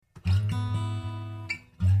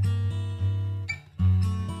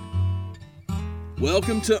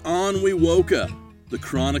Welcome to Onwewoka, the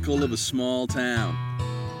chronicle of a small town.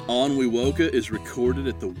 Onwewoka is recorded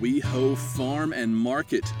at the WeHo Farm and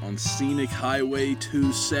Market on scenic Highway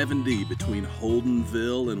 270 between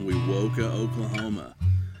Holdenville and Wewoka, Oklahoma.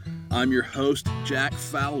 I'm your host, Jack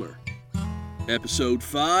Fowler. Episode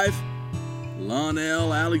 5,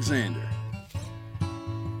 Lonnell Alexander.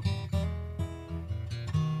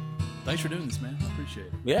 Thanks for doing this, man. I appreciate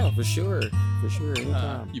it. Yeah, for sure.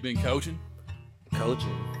 Anytime. You been coaching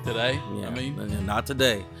Coaching. today? Yeah. I mean, not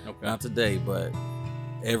today. okay. Not today, but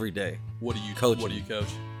every day. What do you coaching. What do you coach?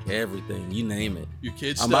 Everything. You name it. Your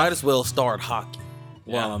kids? I might as well start hockey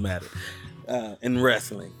while I'm at it. And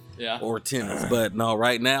wrestling. Yeah. Or tennis. But no,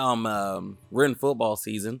 right now we're in football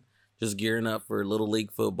season. Just gearing up for Little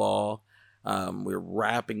League football. We're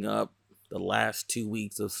wrapping up the last 2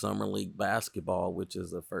 weeks of Summer League basketball, which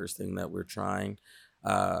is the first thing that we're trying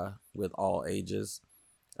with all ages.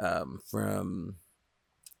 From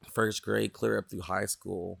first grade clear up through high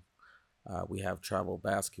school, we have travel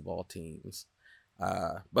basketball teams.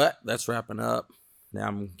 But that's wrapping up. Now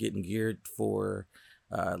I'm getting geared for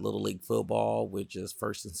Little League football, which is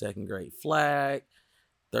first and second grade flag,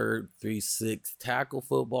 3rd through 6th tackle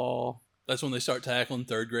football. That's when they start tackling,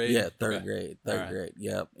 3rd grade? Yeah, third grade.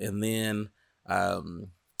 Yep. And then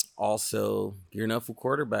also gearing up for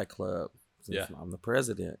quarterback club since I'm the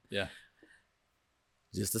president. Yeah.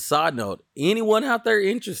 Just a side note, anyone out there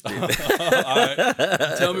interested? All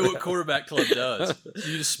right. Tell me what quarterback club does.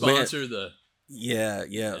 You just sponsor the...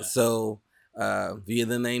 Yeah. So via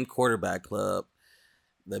the name Quarterback Club,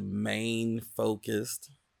 the main focus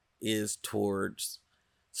is towards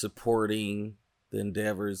supporting the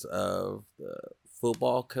endeavors of the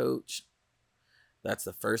football coach. That's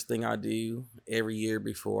the first thing I do every year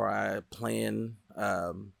before I plan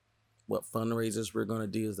what fundraisers we're going to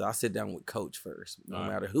do. Is I sit down with coach first, no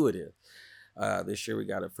matter who it is. This year we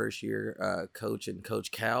got a first year coach and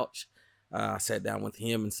Coach Couch. I sat down with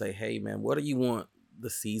him and say, hey man, what do you want the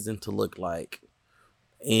season to look like?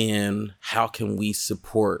 And how can we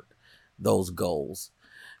support those goals?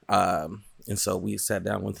 And so we sat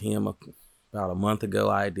down with him about a month ago.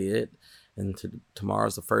 I did. And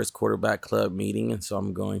tomorrow's the first quarterback club meeting. And so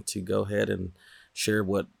I'm going to go ahead and share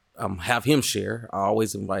what have him share. I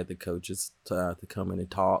always invite the coaches to come in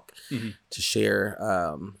and talk, to share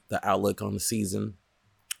the outlook on the season,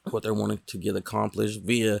 what they're wanting to get accomplished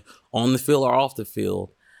via on the field or off the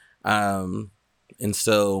field. And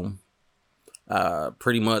so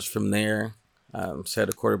pretty much from there, set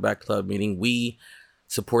a quarterback club meeting. We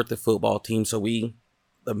support the football team. So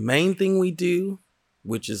the main thing we do,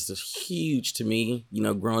 which is huge to me,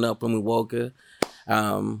 growing up in Wewoka,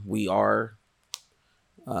 we are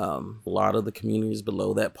a lot of the communities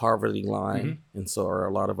below that poverty line, and so are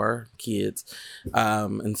a lot of our kids.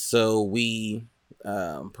 And so we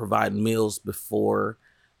provide meals before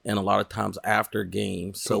and a lot of times after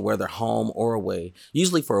games. So whether home or away,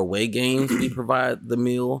 usually for away games, we provide the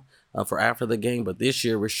meal for after the game. But this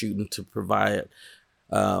year we're shooting to provide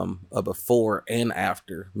a before and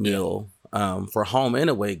after meal for home and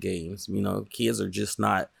away games. Kids are just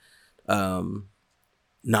not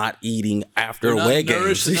eating after away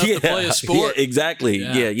games. To play a sport. Yeah, exactly.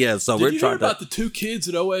 Yeah. So we're trying to. Did you hear about the two kids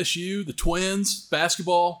at OSU, the twins,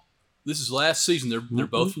 basketball? This is last season. They're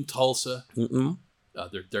both from Tulsa.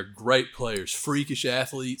 They're great players, freakish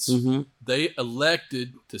athletes. They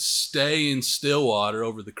elected to stay in Stillwater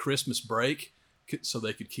over the Christmas break so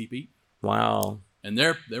they could keep eating. Wow. And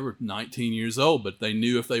they were 19 years old, but they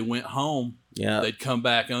knew if they went home, they'd come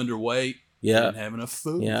back underweight. Didn't have enough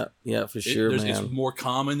food. Yeah, for sure, man. It's more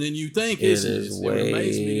common than you think, isn't it? It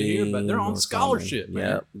amazes me to hear, but they're on scholarship, man.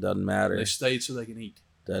 Yeah, doesn't matter. They stayed so they can eat.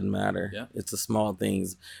 Doesn't matter. Yeah. It's the small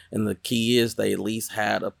things. And the key is they at least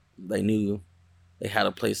they knew they had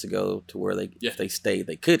a place to go to where if they stayed,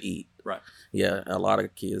 they could eat. Right. Yeah, a lot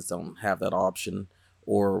of kids don't have that option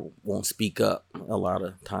or won't speak up a lot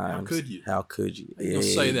of times. How could you? Yeah, you'll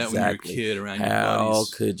say that when you're a kid around your buddies. How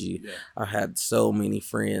could you? Yeah. I had so many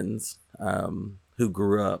friends who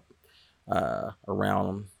grew up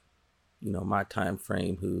around, my time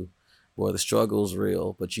frame who, boy, the struggle's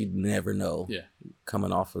real, but you never know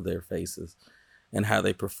coming off of their faces and how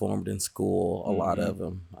they performed in school. A lot of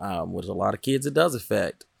them, with a lot of kids, it does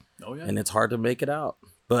affect. Oh, yeah. And it's hard to make it out.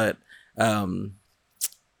 But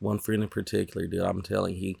one friend in particular, dude, I'm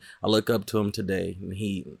telling you, I look up to him today, and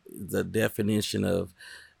the definition of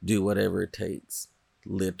do whatever it takes,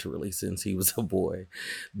 literally, since he was a boy.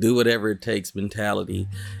 Do whatever it takes mentality.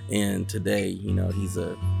 And today, he's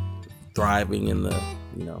thriving in the,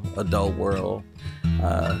 adult world,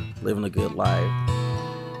 living a good life.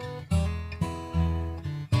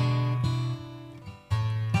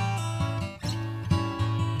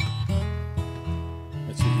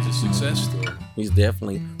 success story. He's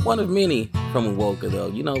definitely one of many from Wewoka, though.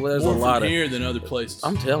 You know, there's More a lot from of here than other places.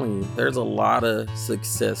 I'm telling you, there's a lot of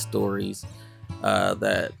success stories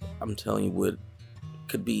that I'm telling you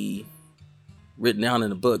could be written down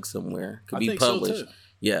in a book somewhere. Could be published. So too.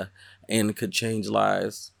 Yeah, and could change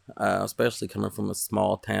lives, especially coming from a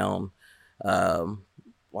small town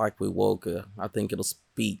like Wewoka. I think it'll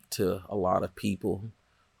speak to a lot of people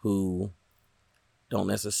who don't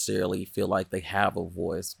necessarily feel like they have a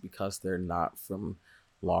voice because they're not from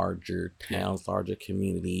larger towns, larger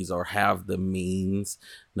communities, or have the means.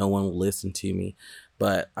 No one will listen to me.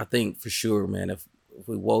 But I think for sure, man, if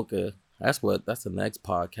Wewoka, that's the next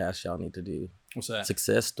podcast y'all need to do. What's that?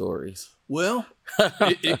 Success stories. Well,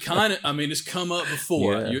 it kind of, I mean, it's come up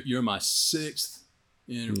before. Yeah. You're my 6th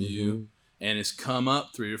interview, and it's come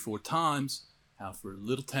up 3 or 4 times. How for a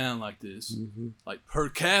little town like this, like per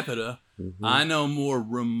capita, I know more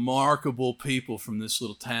remarkable people from this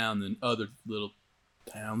little town than other little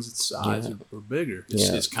towns its size or bigger.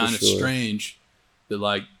 It's kind of strange that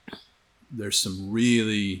like there's some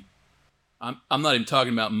really, I'm not even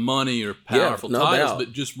talking about money or powerful titles,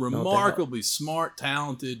 but just remarkably smart,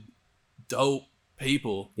 talented, dope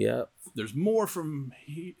people. Yeah. There's more from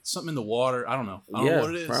something in the water. I don't know. I don't know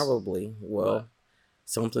what it is. Probably. Well,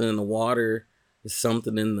 something in the water. It's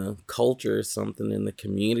something in the culture, something in the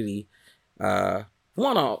community. For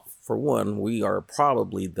one, we are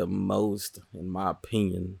probably the most, in my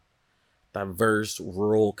opinion, diverse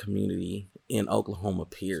rural community in Oklahoma,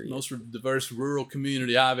 period. Most diverse rural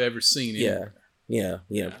community I've ever seen. Yeah,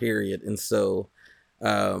 period. And so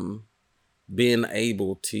being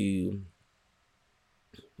able to,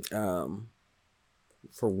 for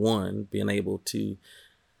one, being able to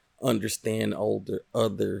understand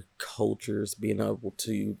other cultures, being able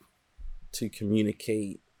to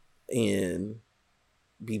communicate and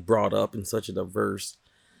be brought up in such a diverse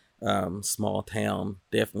small town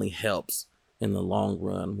definitely helps in the long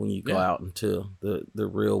run when you go out into the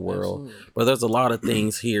real world. Absolutely. But there's a lot of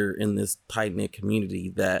things here in this tight-knit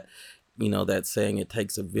community that, you know, that saying it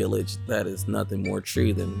takes a village, that is nothing more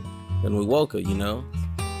true than Wewoka, you know?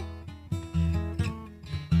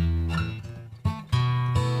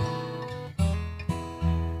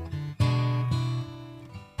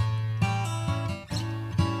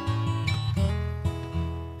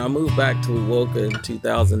 I moved back to Wewoka in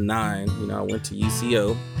 2009. You know, I went to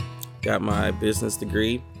UCO, got my business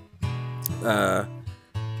degree,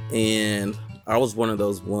 and I was one of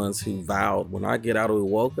those ones who vowed, when I get out of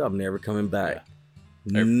Wewoka, I'm never coming back.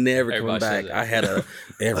 Never coming back. I had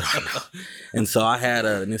and so I had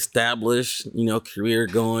an established, you know, career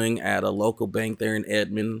going at a local bank there in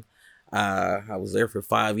Edmond. I was there for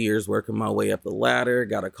 5 years, working my way up the ladder.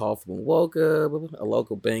 Got a call from Wewoka, a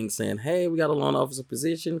local bank, saying, "Hey, we got a loan officer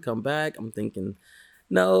position. Come back." I'm thinking,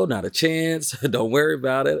 no, not a chance. Don't worry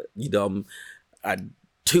about it. You know, I'm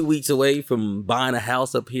 2 weeks away from buying a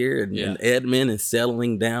house up here in Edmond and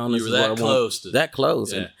settling down. You were that close. That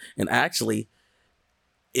close. Yeah. And actually,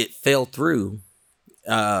 it fell through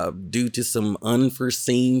due to some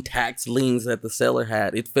unforeseen tax liens that the seller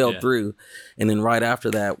had. It fell through. And then right after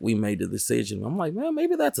that, we made the decision. I'm like, man,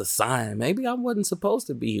 maybe that's a sign. Maybe I wasn't supposed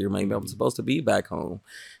to be here. Maybe I'm supposed to be back home.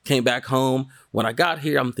 Came back home. When I got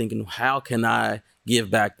here, I'm thinking, how can I give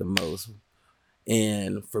back the most?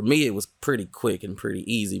 And for me, it was pretty quick and pretty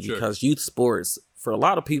easy because youth sports, for a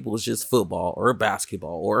lot of people, is just football or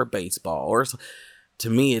basketball or baseball. Or to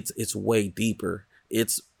me, it's way deeper.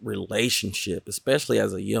 It's relationship, especially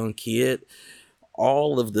as a young kid.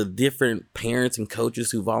 All of the different parents and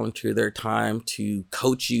coaches who volunteer their time to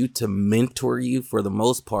coach you, to mentor you, for the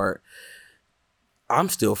most part, I'm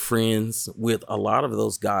still friends with a lot of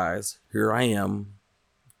those guys. Here I am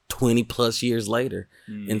 20 plus years later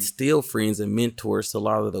and still friends and mentors to a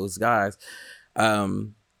lot of those guys,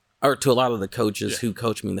 or to a lot of the coaches who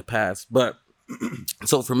coached me in the past. But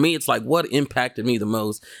so for me, it's like, what impacted me the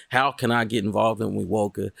most? How can I get involved in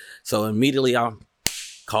Wewoka? So immediately I'll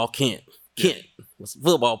call Kent. Kent, what's the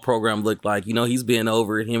football program look like? You know, he's been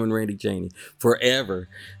over at him and Randy Janey forever.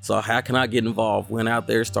 So how can I get involved? Went out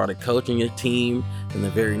there, started coaching a team. And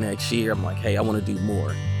the very next year, I'm like, hey, I want to do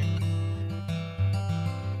more.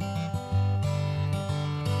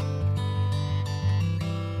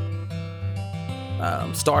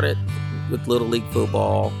 Started with Little League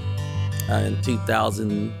football. In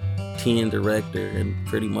 2010, director, and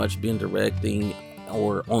pretty much been directing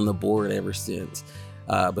or on the board ever since,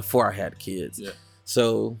 before I had kids. Yeah.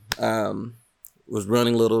 So was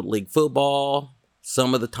running Little League football.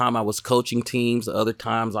 Some of the time I was coaching teams. Other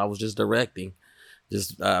times I was just directing,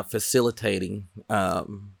 just facilitating.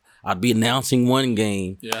 I'd be announcing one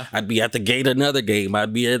game. Yeah. I'd be at the gate another game.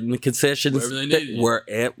 I'd be at the concessions. Wherever they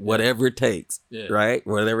needed whatever it takes. Yeah. Right?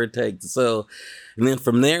 Whatever it takes. So, and then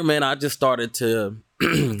from there, man, I just started to,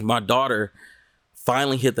 my daughter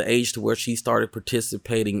finally hit the age to where she started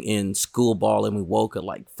participating in school ball in Wewoka,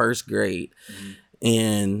 like first grade. Mm-hmm.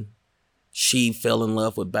 And she fell in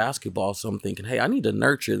love with basketball. So I'm thinking, hey, I need to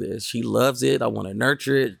nurture this. She loves it. I want to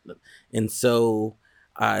nurture it. And so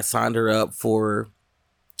I signed her up for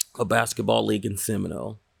a basketball league in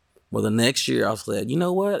Seminole. Well, the next year I said, you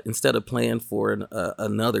know what? Instead of playing for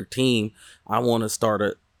another team, I want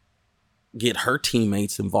to get her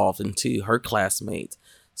teammates involved in too, her classmates.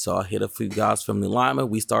 So I hit a few guys from New Lima.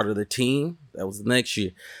 We started a team. That was the next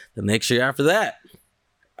year. The next year after that,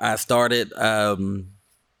 I started a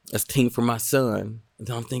team for my son. And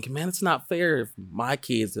then I'm thinking, man, it's not fair if my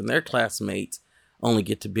kids and their classmates only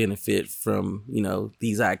get to benefit from,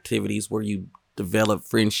 these activities where you develop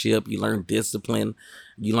friendship, you learn discipline,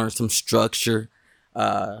 you learn some structure,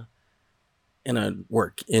 and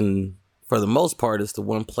work. And for the most part, it's the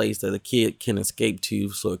one place that a kid can escape to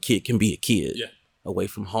so a kid can be a kid. Yeah. Away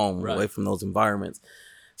from home, right. Away from those environments.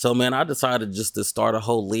 So, man, I decided just to start a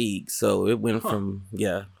whole league. So it went from,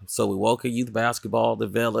 So Wewoka Youth Basketball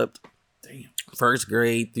developed. Damn. First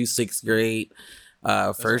grade through sixth grade.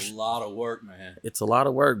 That's a lot of work, man. It's a lot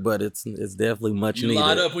of work, but it's definitely much needed. You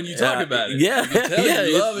light up when you talk about it. Yeah. You can tell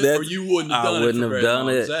you love it, or you wouldn't have done it. I wouldn't have done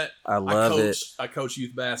it. I love it. I coached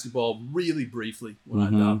youth basketball really briefly when I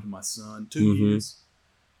adopted my son, 2 years.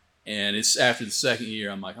 And it's after the second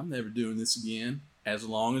year, I'm like, I'm never doing this again. As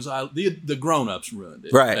long as the grown-ups ruined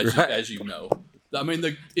it, as you know. I mean,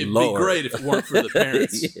 it'd be great if it weren't for the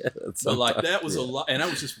parents. But that was a lot, and that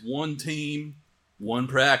was just one team, one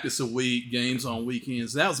practice a week, games on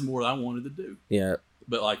weekends. That was more I wanted to do. Yeah.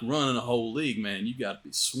 But like running a whole league, man, you got to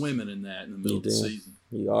be swimming in that in the middle of the season.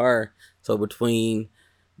 You are. So between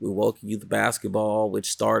Wewoka Youth Basketball,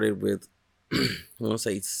 which started with, I want to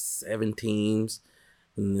say 7 teams,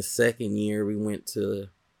 and the second year we went to,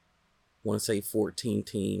 I want to say 14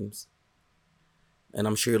 teams. And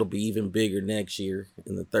I'm sure it'll be even bigger next year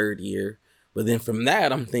in the third year. But then from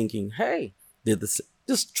that, I'm thinking, hey,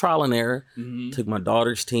 just trial and error. Mm-hmm. Took my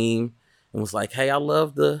daughter's team and was like, hey, I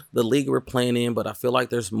love the league we're playing in, but I feel like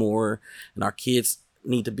there's more. And our kids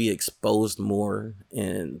need to be exposed more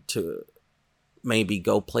and to maybe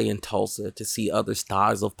go play in Tulsa to see other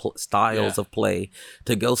styles of play,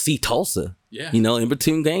 to go see Tulsa. Yeah. In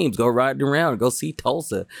between games, go riding around, go see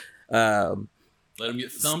Tulsa. Let them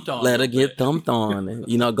get thumped on. Let her get thumped on.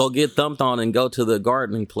 Go get thumped on and go to the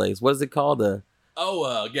gardening place. What is it called?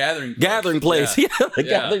 Gathering place. Gathering place.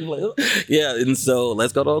 Gathering place. Yeah, and so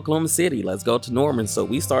let's go to Oklahoma City. Let's go to Norman. So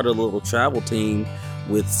we started a little travel team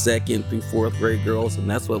with 2nd through 4th grade girls, and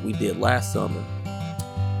that's what we did last summer.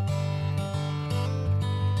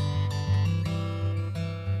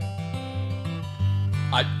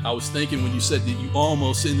 I was thinking when you said that you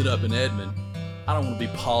almost ended up in Edmond, I don't want to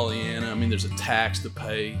be Pollyanna. I mean, there's a tax to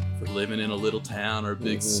pay for living in a little town or a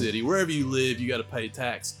big city. Wherever you live, you got to pay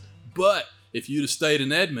tax. But if you'd have stayed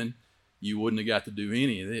in Edmond, you wouldn't have got to do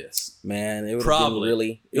any of this. Man, it would have been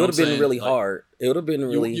really. It would have been really hard. It would have been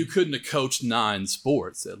really. You couldn't have coached 9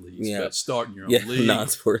 sports at least. Yeah. But starting your own league. 9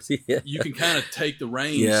 sports. Yeah. You can kind of take the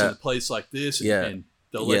reins in a place like this, and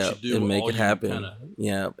they'll let you do and make it happen.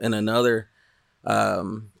 And another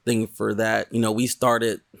thing for that, we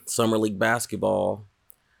started Summer League basketball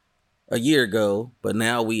a year ago, but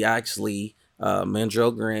now we actually,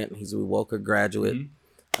 Mandrell Grant, he's a Wewoka graduate,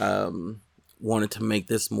 wanted to make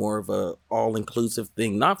this more of a all-inclusive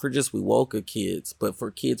thing, not for just Wewoka kids, but for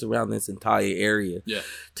kids around this entire area,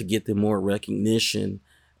 to get them more recognition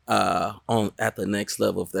at the next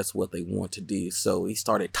level if that's what they want to do. So he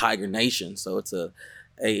started Tiger Nation, so it's a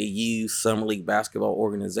AAU Summer League basketball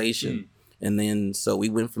organization. And then, so we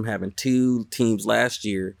went from having 2 teams last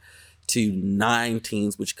year to 9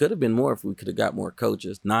 teams, which could have been more if we could have got more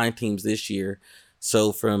coaches. 9 teams this year.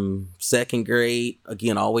 So from 2nd grade,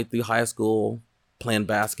 again, all the way through high school, playing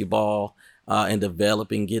basketball and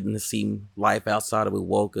developing, getting to see life outside of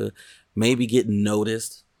Wewoka, maybe getting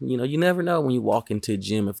noticed. You never know when you walk into a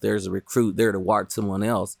gym if there's a recruit there to watch someone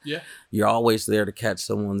else. Yeah. You're always there to catch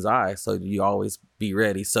someone's eye, so you always be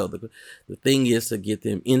ready. So the thing is to get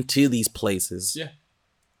them into these places. Yeah.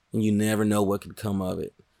 And you never know what could come of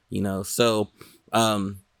it. So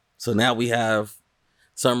now we have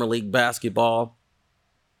Summer League basketball.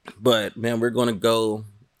 But man, we're gonna go.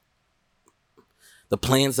 The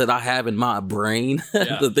plans that I have in my brain,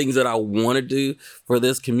 the things that I want to do for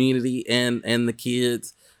this community and the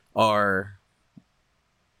kids are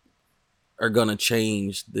are going to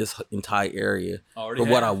change this entire area Already for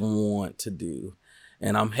what I have. want to do.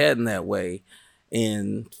 And I'm heading that way.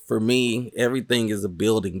 And for me, everything is a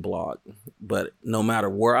building block. But no matter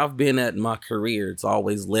where I've been at in my career, it's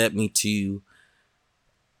always led me to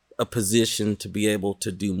a position to be able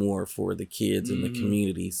to do more for the kids in the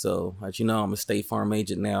community. So, as you know, I'm a State Farm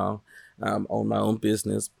agent now. Own my own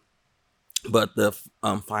business. But the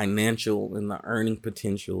financial and the earning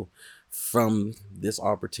potential from this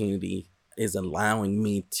opportunity is allowing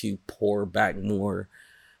me to pour back more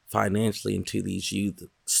financially into these youth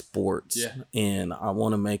sports. Yeah. And I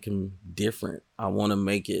want to make them different. I want to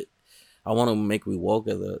make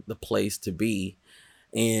Wewoka the place to be.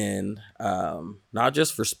 And not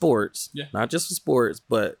just for sports,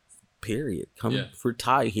 but period. Come for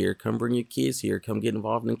Ty here. Come bring your kids here. Come get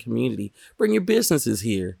involved in the community. Bring your businesses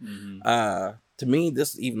here. To me,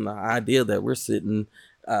 this even the idea that we're sitting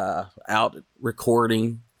out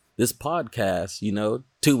recording this podcast, you know,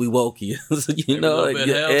 to Wewoka,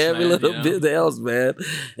 every little bit else, man.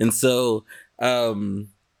 And so I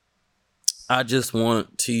just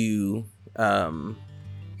want to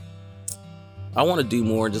I want to do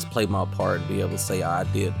more and just play my part and be able to say I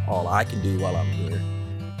did all I can do while I'm here.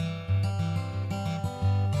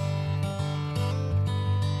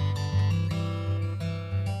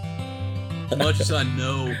 As much as I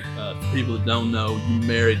know, people that don't know, you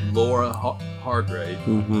married Laura Hargrave,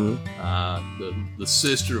 the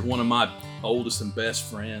sister of one of my oldest and best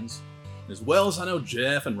friends, as well as I know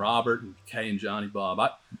Jeff and Robert and Kay and Johnny Bob.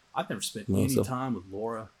 I've never spent any time with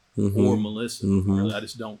Laura or Melissa. Really, I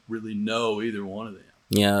just don't really know either one of them.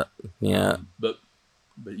 Yeah. But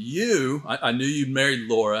you, I knew you'd married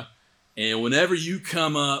Laura, and whenever you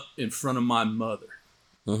come up in front of my mother,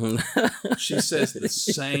 she says the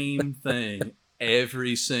same thing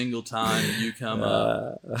every single time you come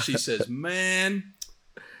up. She says, man,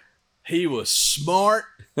 he was smart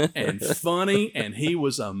and funny and he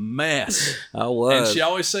was a mess. I was. And she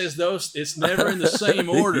always says those, it's never in the same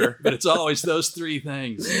order, but it's always those three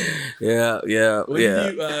things. When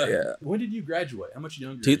did you graduate? How much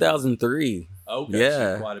younger? 2003. Okay. Yeah.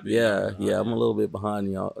 So quite a bit Yeah. I'm a little bit behind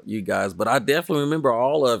you guys, but I definitely remember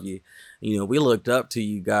all of you. You know, we looked up to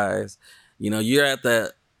you guys. You know, you're at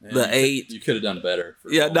the age. You could have done better.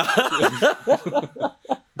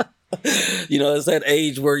 You know, it's that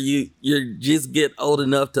age where you just get old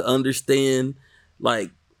enough to understand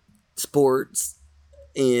like sports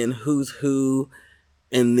and who's who.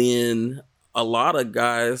 And then a lot of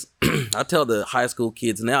guys, I tell the high school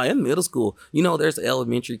kids now and middle school, you know, there's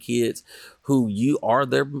elementary kids who you are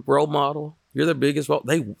their role model. You're their biggest role.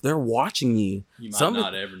 They're watching you. You might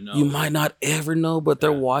not ever know. You might not ever know, but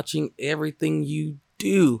they're watching everything you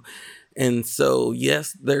do. And so,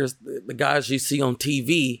 yes, there's the guys you see on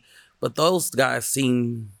TV, but those guys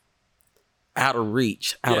seem out of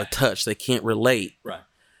reach, out of touch. They can't relate. Right.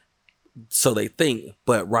 So they think.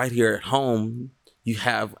 But right here at home, you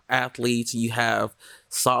have athletes, you have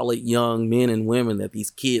solid young men and women that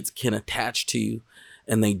these kids can attach to,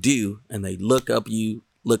 and they do, and they look up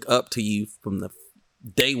to you from the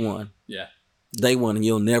day one. Yeah. Day one, and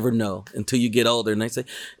you'll never know until you get older. And they say,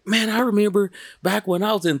 man, I remember back when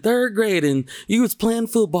I was in third grade and you was playing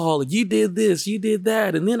football and you did this, you did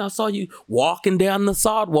that. And then I saw you walking down the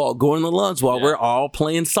sidewalk, going to lunch while we're all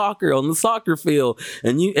playing soccer on the soccer field.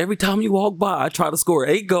 And every time you walk by, I try to score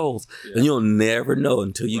 8 goals. And you'll never know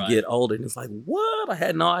until you get older. And it's like, what? I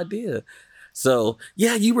had no idea. So,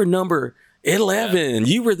 you were number 11.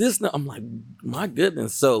 You were this. I'm like, my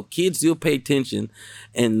goodness. So kids do pay attention,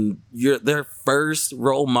 and their first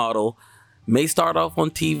role model may start off on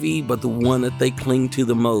TV, but the one that they cling to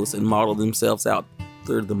the most and model themselves out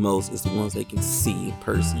there the most is the ones they can see in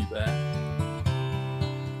person. You bet.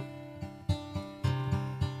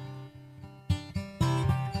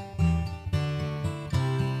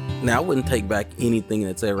 Now, I wouldn't take back anything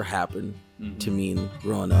that's ever happened to me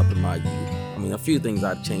growing up in my youth. I mean, a few things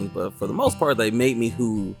I'd change, but for the most part, they made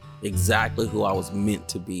me exactly who I was meant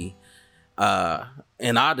to be.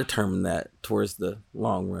 And I determined that towards the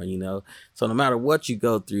long run, you know. So no matter what you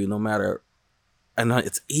go through, and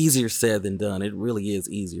it's easier said than done. It really is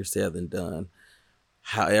easier said than done.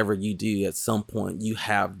 However you do, at some point, you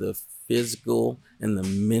have the physical and the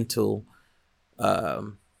mental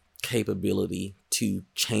capability to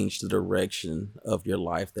change the direction of your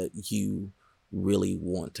life that you really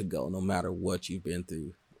want to go, no matter what you've been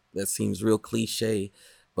through. That seems real cliche,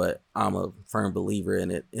 but I'm a firm believer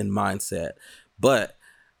in it, in mindset. But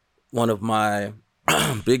one of my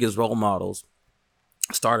biggest role models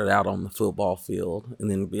started out on the football field,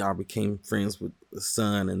 and then I became friends with the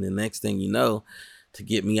son, and the next thing you know, to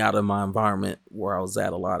get me out of my environment where I was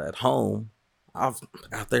at a lot at home. I'm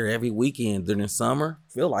out there every weekend during the summer,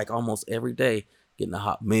 feel like almost every day, getting a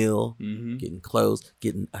hot meal, getting clothes,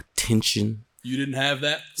 getting attention. You didn't have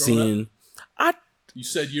that seeing up? You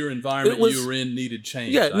said your environment you were in needed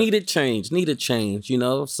change. Yeah, needed change, you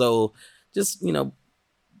know. So just, you know,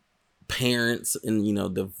 parents and, you know,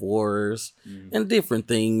 divorce and different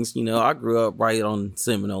things. You know, I grew up right on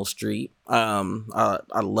Seminole Street. I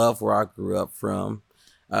love where I grew up from.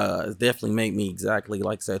 It definitely made me exactly,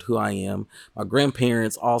 like I said, who I am. My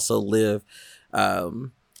grandparents also live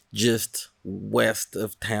just west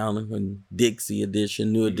of town in Dixie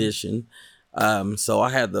Edition, New Edition. So I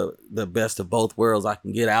had the best of both worlds. I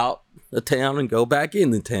can get out of town and go back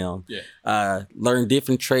into town. Learn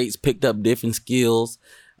different traits, picked up different skills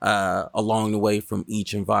along the way from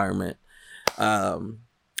each environment. But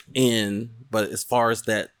as far as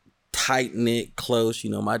that tight-knit, close, you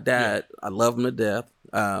know, my dad, I love him to death.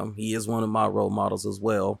 He is one of my role models as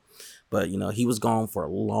well. But, you know, he was gone for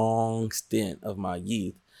a long stint of my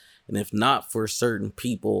youth. And if not for certain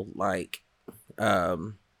people like Scott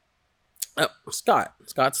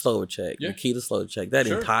Slovacek, Nikita Slovacek, that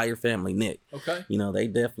entire family, Nick. Okay. You know, they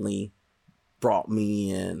definitely brought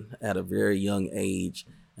me in at a very young age,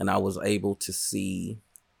 and I was able to see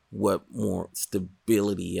what more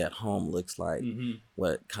stability at home looks like,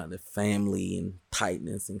 what kind of family and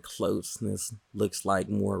tightness and closeness looks like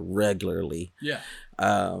more regularly.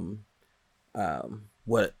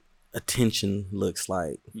 What attention looks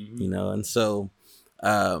like, you know, and so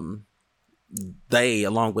they,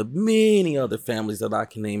 along with many other families that I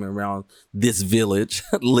can name around this village,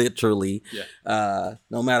 literally, no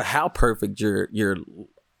matter how perfect your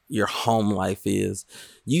home life is,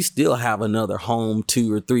 you still have another home,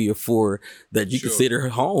 2 or 3 or 4 that you consider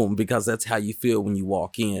home, because that's how you feel when you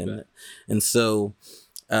walk in. And so,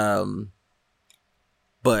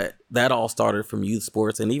 but that all started from youth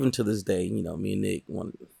sports, and even to this day, you know, me and Nick,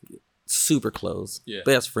 super close,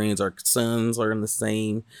 best friends. Our sons are in the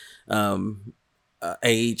same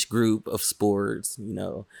age group of sports, you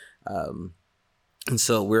know, and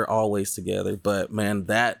so we're always together. But man,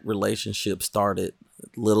 that relationship started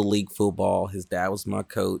Little League football. His dad was my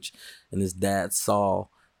coach, and his dad saw,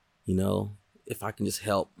 you know, if I can just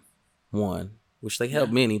help one, which they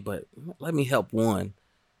help many, but let me help one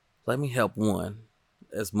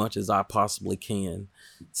as much as I possibly can.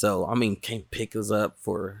 So, I mean, can pick us up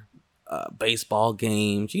for baseball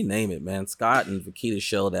games, you name it, man. Scott and Vakita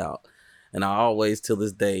showed out, and I always, till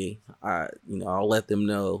this day, I'll let them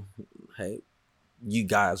know, hey, you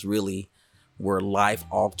guys really were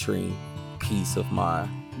life-altering piece of my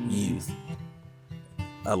youth,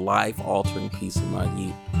 a life-altering piece of my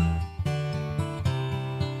youth.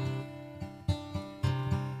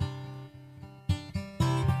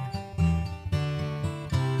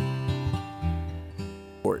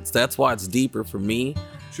 That's why it's deeper for me.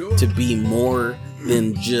 To be more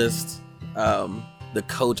than just the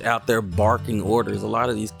coach out there barking orders. A lot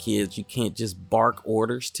of these kids, you can't just bark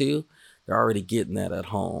orders to. They're already getting that at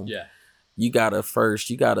home. You gotta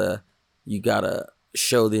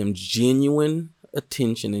show them genuine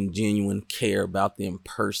attention and genuine care about them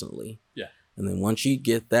personally. And then once you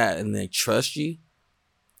get that and they trust you,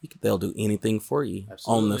 they'll do anything for you.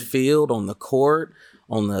 On the field, on the court,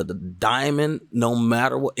 on the diamond, no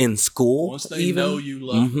matter what, in school. Once they know you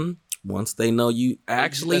love them. Once they know you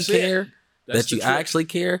actually care, actually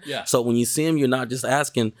care. So when you see them, you're not just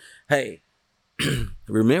asking, hey,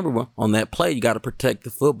 remember on that play, you got to protect the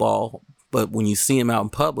football. But when you see him out in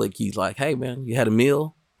public, he's like, hey, man, you had a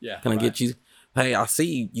meal? Can I get you? Hey, I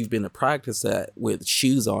see you've been to practice with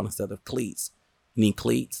shoes on instead of cleats. You need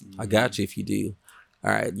cleats? I got you if you do.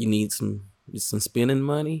 All right, you need some spending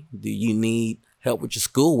money? Do you need help with your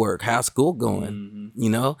schoolwork? How's school going? You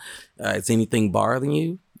know, is anything bothering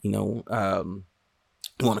you? You know,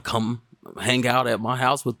 want to come hang out at my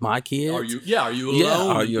house with my kids? Are you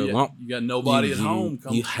alone? Are you alone? You got nobody at home.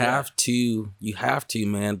 You have to,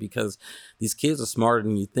 man, because these kids are smarter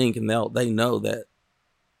than you think, and they know that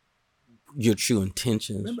your true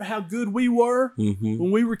intentions. Remember how good we were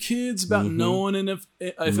when we were kids about knowing if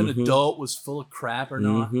an adult was full of crap or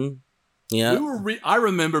not. Yeah, I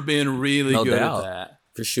remember being really good at that,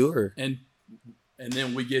 for sure. And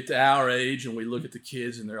then we get to our age and we look at the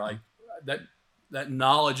kids and they're like, that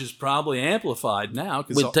knowledge is probably amplified now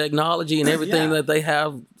with technology and everything that they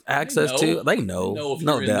have access to. They know if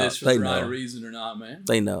you're in this for the right reason or not, man.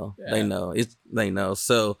 They know. They know.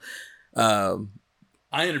 So,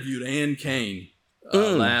 I interviewed Ann Kane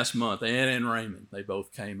last month. Ann and Raymond, they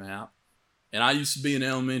both came out. And I used to be an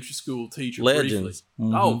elementary school teacher Legends.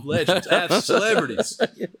 briefly. Oh, legends, celebrities.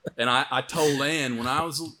 And I told Ann when I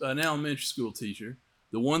was an elementary school teacher,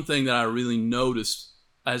 the one thing that I really noticed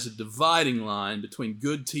as a dividing line between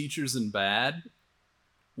good teachers and bad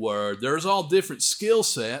were there's all different skill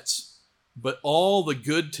sets, but all the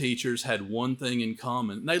good teachers had one thing in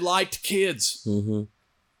common. They liked kids. Mm-hmm.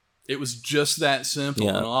 It was just that simple.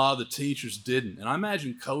 Yeah. And a lot of the teachers didn't. And I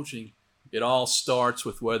imagine coaching, it all starts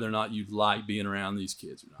with whether or not you like being around these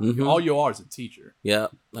kids or not. Mm-hmm. All you are is a teacher. Yeah,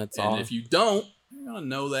 that's all. And if you don't, you're going to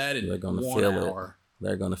know that in 1 hour.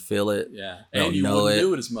 They're going to feel it. Yeah. And you wouldn't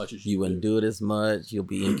do it as much as you wouldn't do it as much. You'll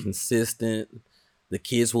be inconsistent. The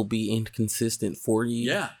kids will be inconsistent for you.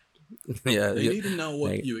 Yeah. Yeah. They need to know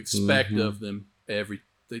what you expect of them.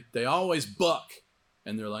 They always buck.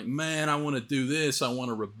 And they're like, man, I want to do this. I want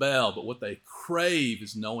to rebel. But what they crave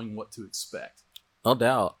is knowing what to expect. No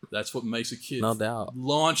doubt. That's what makes a kid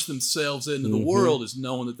launch themselves into the world, is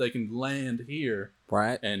knowing that they can land here.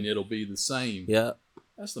 Right. And it'll be the same. Yeah.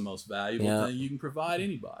 That's the most valuable thing you can provide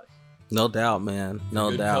anybody. No doubt, man.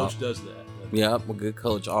 No doubt. A good coach does that. Yep, a good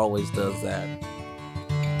coach always does that.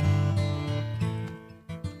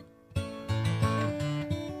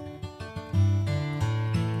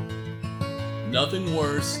 Nothing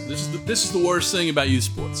worse. This is the worst thing about youth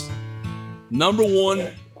sports. Number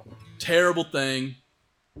one terrible thing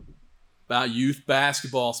about youth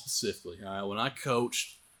basketball specifically. When I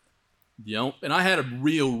coached, and I had a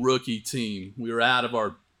real rookie team. We were out of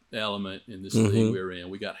our element in this league we were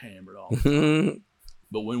in. We got hammered all the time.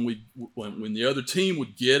 But when the other team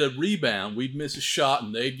would get a rebound, we'd miss a shot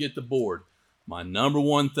and they'd get the board. My number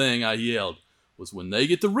one thing I yelled was, when they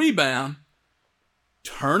get the rebound,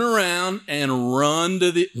 turn around and run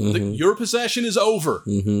to your possession is over.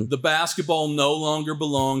 The basketball no longer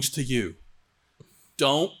belongs to you.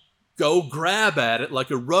 Don't go grab at it like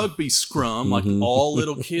a rugby scrum, like all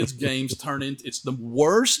little kids' games turn into. It's the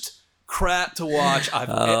worst crap to watch. I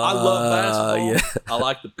love basketball. Yeah. I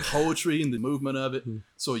like the poetry and the movement of it.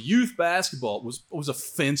 So youth basketball was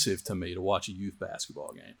offensive to me to watch a youth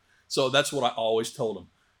basketball game. So that's what I always told them.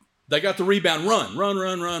 They got the rebound,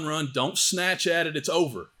 run. Don't snatch at it. It's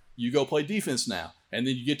over. You go play defense now. And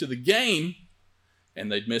then you get to the game, and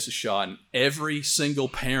they'd miss a shot, and every single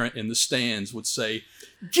parent in the stands would say,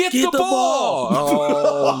 Get the ball!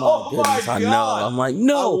 Oh, my goodness. I know. I'm like,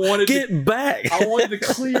 no, get back. I wanted to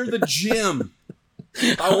clear the gym.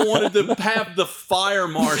 I wanted to have the fire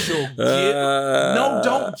marshal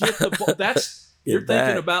don't get the ball. You're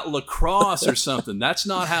thinking about lacrosse or something. That's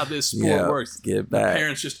not how this sport works. Get back. The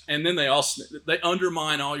parents and then they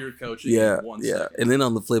undermine all your coaching in 1 second. And then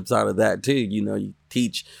on the flip side of that too, you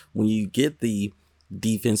teach when you get the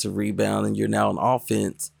defensive rebound and you're now on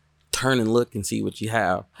offense, turn and look and see what you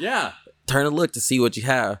have. Yeah. Turn and look to see what you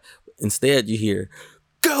have. Instead, you hear,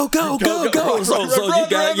 go. So you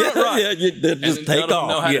got just take off.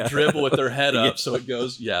 Know how to dribble with their head up, so it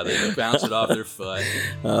goes. Yeah, they bounce it off their foot.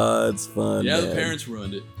 It's fun. Yeah, man. The parents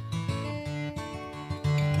ruined it.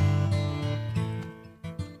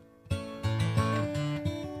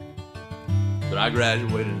 But I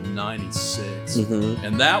graduated in '96,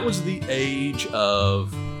 and that was the age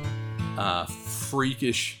of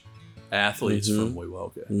freakish athletes from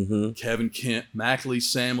Wewoka. Kevin Kemp, McAlee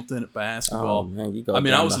Samilton at basketball. Oh,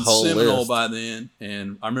 man, I was in Seminole by then,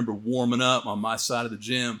 and I remember warming up on my side of the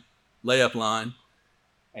gym, layup line,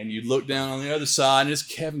 and you'd look down on the other side, and it's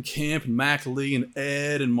Kevin Kemp and McAlee and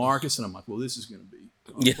Ed and Marcus, and I'm like, well, this is going to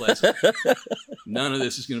be unpleasant. None of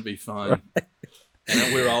this is going to be fun. Right.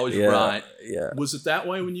 And we were always right. Yeah. Was it that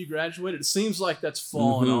way when you graduated? It seems like that's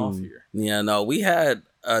fallen off here. Yeah, no, we had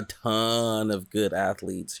a ton of good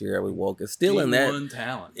athletes here at Wewoka. Still in that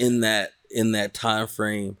talent. in that time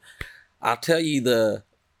frame. I'll tell you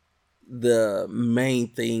the main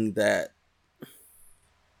thing that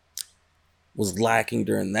was lacking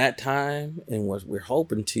during that time, and what we're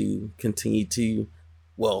hoping to continue to,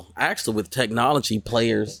 actually with technology,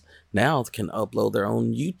 players now can upload their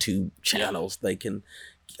own YouTube channels. They can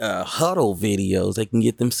huddle videos. They can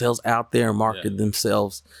get themselves out there and market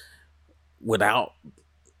themselves without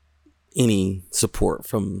any support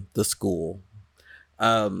from the school.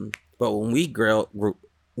 But when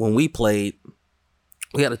we played,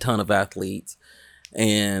 we had a ton of athletes,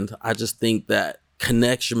 and I just think that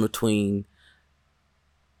connection between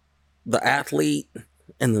the athlete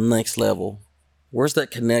and the next level, where's that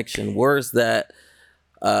connection? Where's that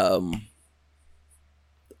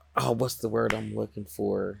what's the word I'm looking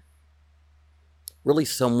for? Really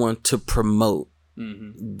someone to promote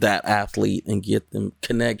that athlete and get them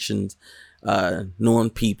connections,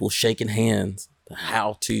 knowing people, shaking hands,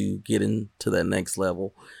 how to get into that next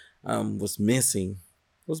level. was missing.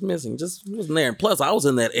 Just wasn't there. And plus, I was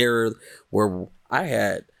in that era where I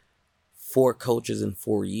had 4 coaches in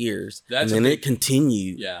 4 years. And then it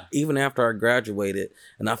continued even after I graduated.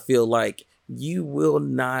 And I feel like you will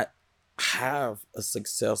not have a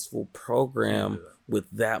successful program with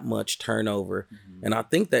that much turnover. Mm-hmm. And I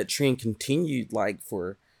think that trend continued like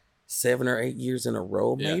for 7 or 8 years in a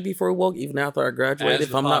row, maybe for a while, even after I graduated,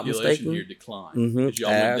 if I'm not mistaken. Year decline, because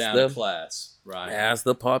y'all went down in class, right? As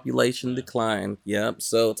the population declined,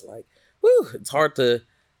 So it's like, it's hard to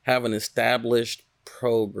have an established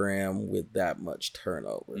program with that much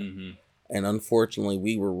turnover. Mm-hmm. And unfortunately,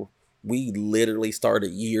 we literally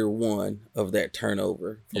started year 1 of that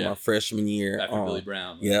turnover from our freshman year after Billy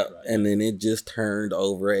Brown. Right, and then it just turned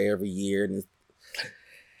over every year. And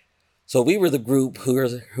so we were the group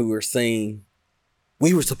who were saying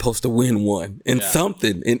we were supposed to win one in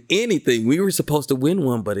something, in anything. We were supposed to win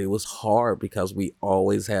one, but it was hard because we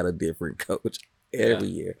always had a different coach every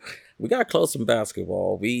year. We got close in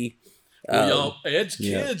basketball.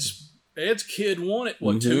 Ed's kid won it,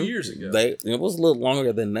 2 years ago? It was a little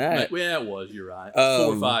longer than that. Yeah, it was. You're right. 4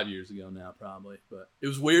 or 5 years ago now, probably. But it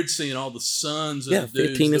was weird seeing all the sons of the dudes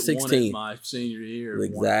 15 and that 16. won it my senior year. The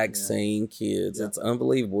exact same kids. Yeah. It's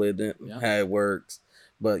unbelievable, isn't it? Yeah. How it works.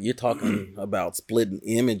 But you're talking about splitting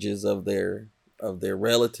images of their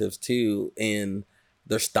relatives too, and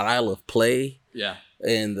their style of play. Yeah.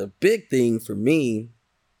 And the big thing for me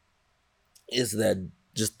is that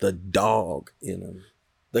just the dog in them.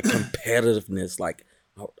 The competitiveness, like,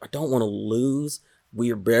 I don't want to lose.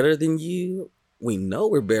 We are better than you. We know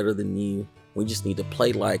we're better than you. We just need to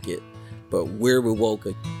play like it. But we're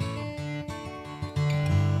Wewoka.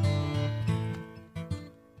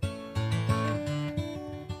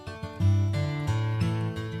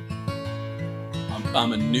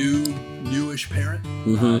 I'm a newish parent.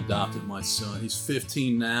 Mm-hmm. I adopted my son. He's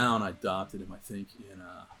 15 now, and I adopted him, I think, in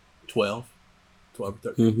 12 or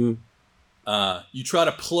 13. Mm-hmm. You try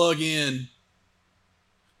to plug in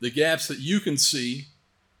the gaps that you can see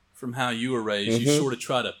from how you were raised. Mm-hmm. You sort of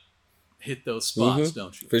try to hit those spots,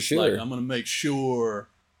 don't you? For sure. Like, I'm going to make sure.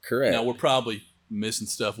 Correct. Now, we're probably missing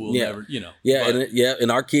stuff we'll never, Yeah,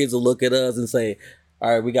 and our kids will look at us and say, all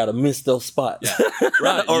right, we got to miss those spots. Yeah,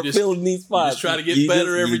 right. Or fill in these spots. You just try to get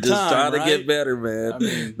better every time. You just try to get better, man. I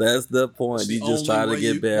mean, that's the point. You just try to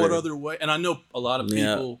get better. What other way? And I know a lot of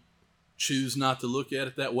people choose not to look at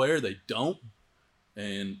it that way, or they don't,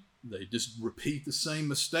 and they just repeat the same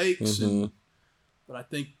mistakes. Mm-hmm. But I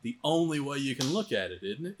think the only way you can look at it,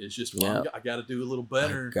 isn't it, is just, I got to do a little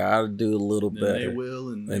better. I got to do a little better. They will,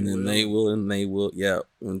 and then they will. Yep.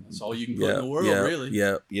 That's all you can put in the world, really.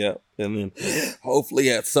 Yep. And then hopefully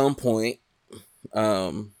at some point,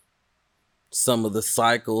 some of the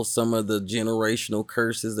cycles, some of the generational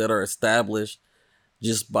curses that are established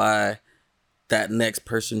just by that next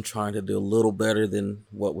person trying to do a little better than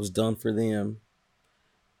what was done for them.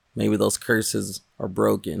 Maybe those curses are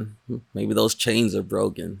broken. Maybe those chains are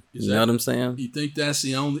broken. You know what I'm saying? You think that's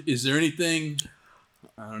the only... Is there anything...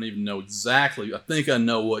 I don't even know exactly. I think I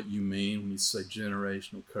know what you mean when you say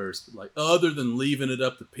generational curse. But like, other than leaving it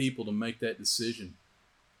up to people to make that decision,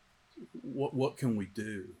 what can we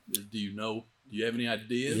do? Do you know? Do you have any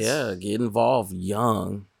ideas? Yeah, get involved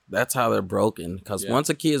young. That's how they're broken. Because once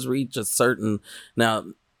a kid's reach a certain... Now,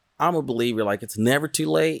 I'm a believer, like, it's never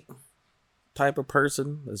too late type of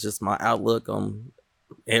person. It's just my outlook on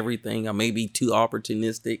everything. I may be too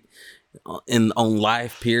opportunistic on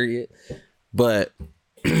life, period. But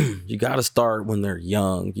you got to start when they're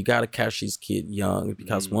young. You got to catch these kids young,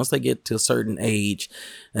 because once they get to a certain age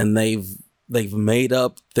and they've made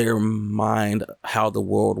up their mind how the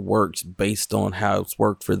world works based on how it's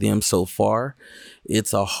worked for them so far,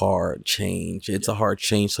 it's a hard change.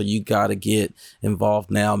 So you got to get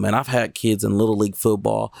involved now, man. I've had kids in Little League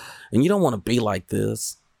football, and you don't want to be like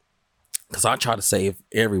this, because I try to save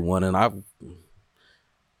everyone, and I've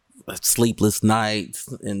sleepless nights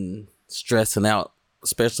and stressing out,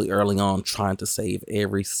 especially early on, trying to save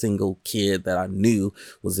every single kid that I knew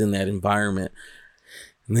was in that environment.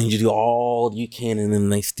 And then you do all you can, and then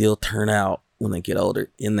they still turn out when they get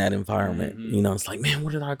older in that environment. Mm-hmm. It's like, man,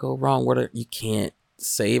 where did I go wrong? You can't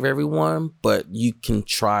save everyone, but you can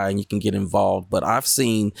try and you can get involved. But I've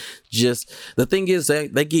seen the thing is they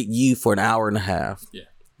get you for an hour and a half,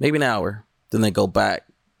 maybe an hour. Then they go back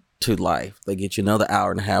to life. They get you another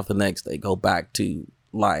hour and a half the next day, go back to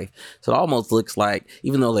life. So it almost looks like,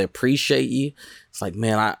 even though they appreciate you, it's like,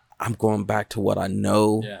 man, I'm going back to what I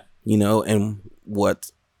know, and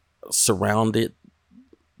what surrounded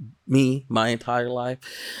me my entire life.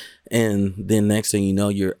 And then next thing you know,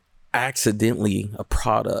 you're accidentally a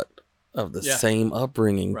product of the same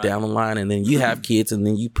upbringing down the line, and then you have kids, and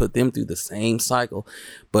then you put them through the same cycle.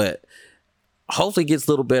 But hopefully, it gets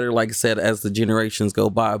a little better, like I said, as the generations go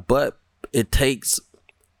by. But it takes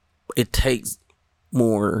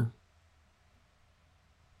more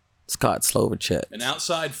Scott Slovacek, an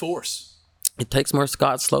outside force. It takes more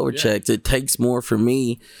Scott Slovacek. It takes more, for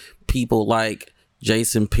me, people like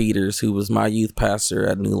Jason Peters, who was my youth pastor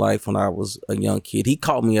at New Life when I was a young kid. He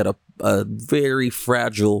called me at a very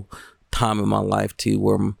fragile time in my life too,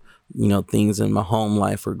 where, you know, things in my home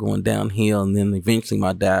life were going downhill, and then eventually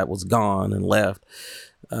my dad was gone and left,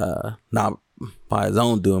 not by his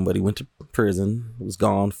own doing, but he went to prison. He was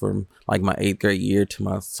gone from like my 8th grade year to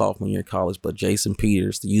my sophomore year of college. But Jason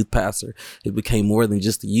Peters, the youth pastor, it became more than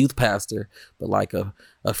just a youth pastor, but like a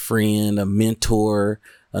friend, a mentor,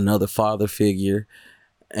 another father figure.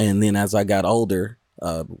 And then as I got older,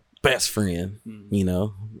 best friend, you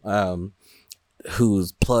know,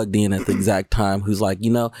 who's plugged in at the exact time, who's like,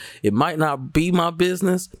 you know, it might not be my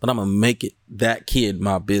business, but I'm going to make it that kid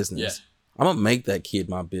my business. Yeah. I'm going to make that kid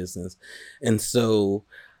my business. And so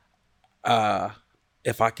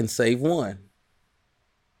if I can save one,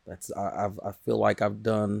 I feel like I've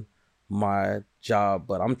done my job,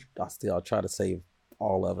 but I'll try to save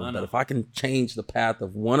all of them. But if I can change the path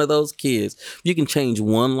of one of those kids, you can change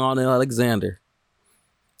one Lonnell Alexander.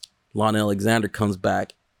 Lonnell Alexander comes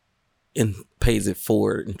back and pays it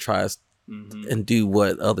forward and tries and do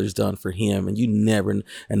what others done for him. And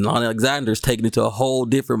Lonnell Alexander's taken it to a whole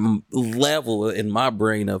different level in my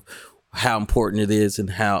brain of how important it is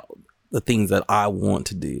and how the things that I want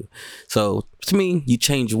to do. So to me, you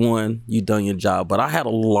change one, you done your job. But I had a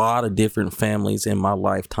lot of different families in my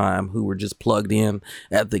lifetime who were just plugged in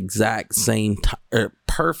at the exact same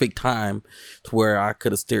perfect time to where I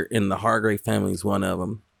could have steered. And the Hargrave family is one of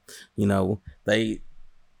them. You know, they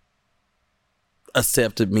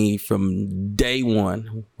accepted me from day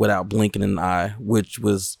one without blinking an eye, which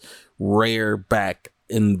was rare back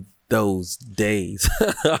in those days.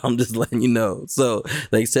 I'm just letting you know. So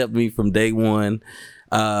they accepted me from day one,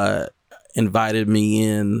 invited me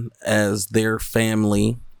in as their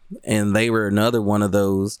family, and they were another one of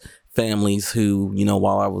those families who, you know,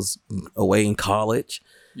 while I was away in college,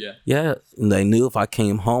 and they knew if I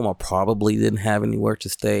came home, I probably didn't have anywhere to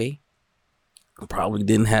stay. I probably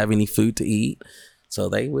didn't have any food to eat. So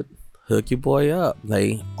they would hook your boy up.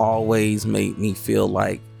 They always made me feel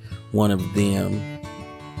like one of them.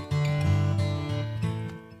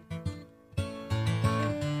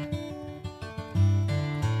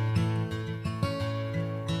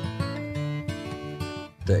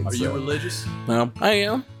 Are you religious? I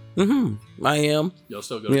am. I am. Y'all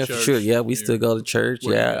still go to church? Yeah, for sure. Yeah, we still go to church.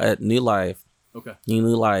 At New Life. Okay.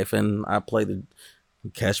 New Life. And I play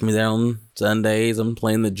catch me there on Sundays. I'm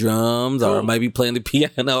playing the drums, or maybe playing the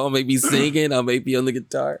piano, or maybe singing, or maybe on the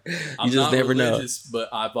guitar. I'm just never know. But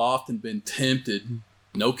I've often been tempted.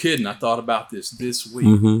 No kidding. I thought about this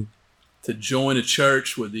week to join a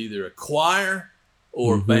church with either a choir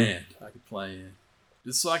or a band I could play in,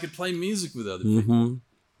 just so I could play music with other people.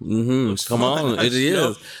 Come on, it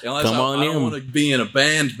is. I don't want to be in a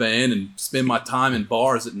band and spend my time in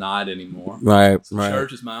bars at night anymore. Right.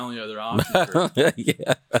 Church is my only other option.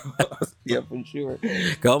 Yeah, for sure.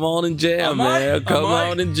 Come on and jam, man. Come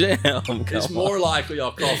on and jam. It's more likely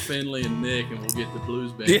I'll call Finley and Nick and we'll get the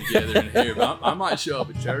blues band together in here. But I might show up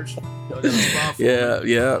at church.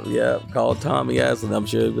 Yeah. Call Tommy Aslan. I'm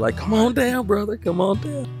sure he'll be like, "Come on down, brother. Come on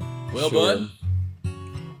down." Well, bud.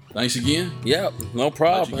 Thanks again. Yep, no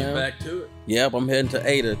problem. Get back to it. Yep, I'm heading to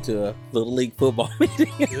Ada to a Little League football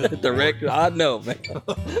meeting. Director, I know, man.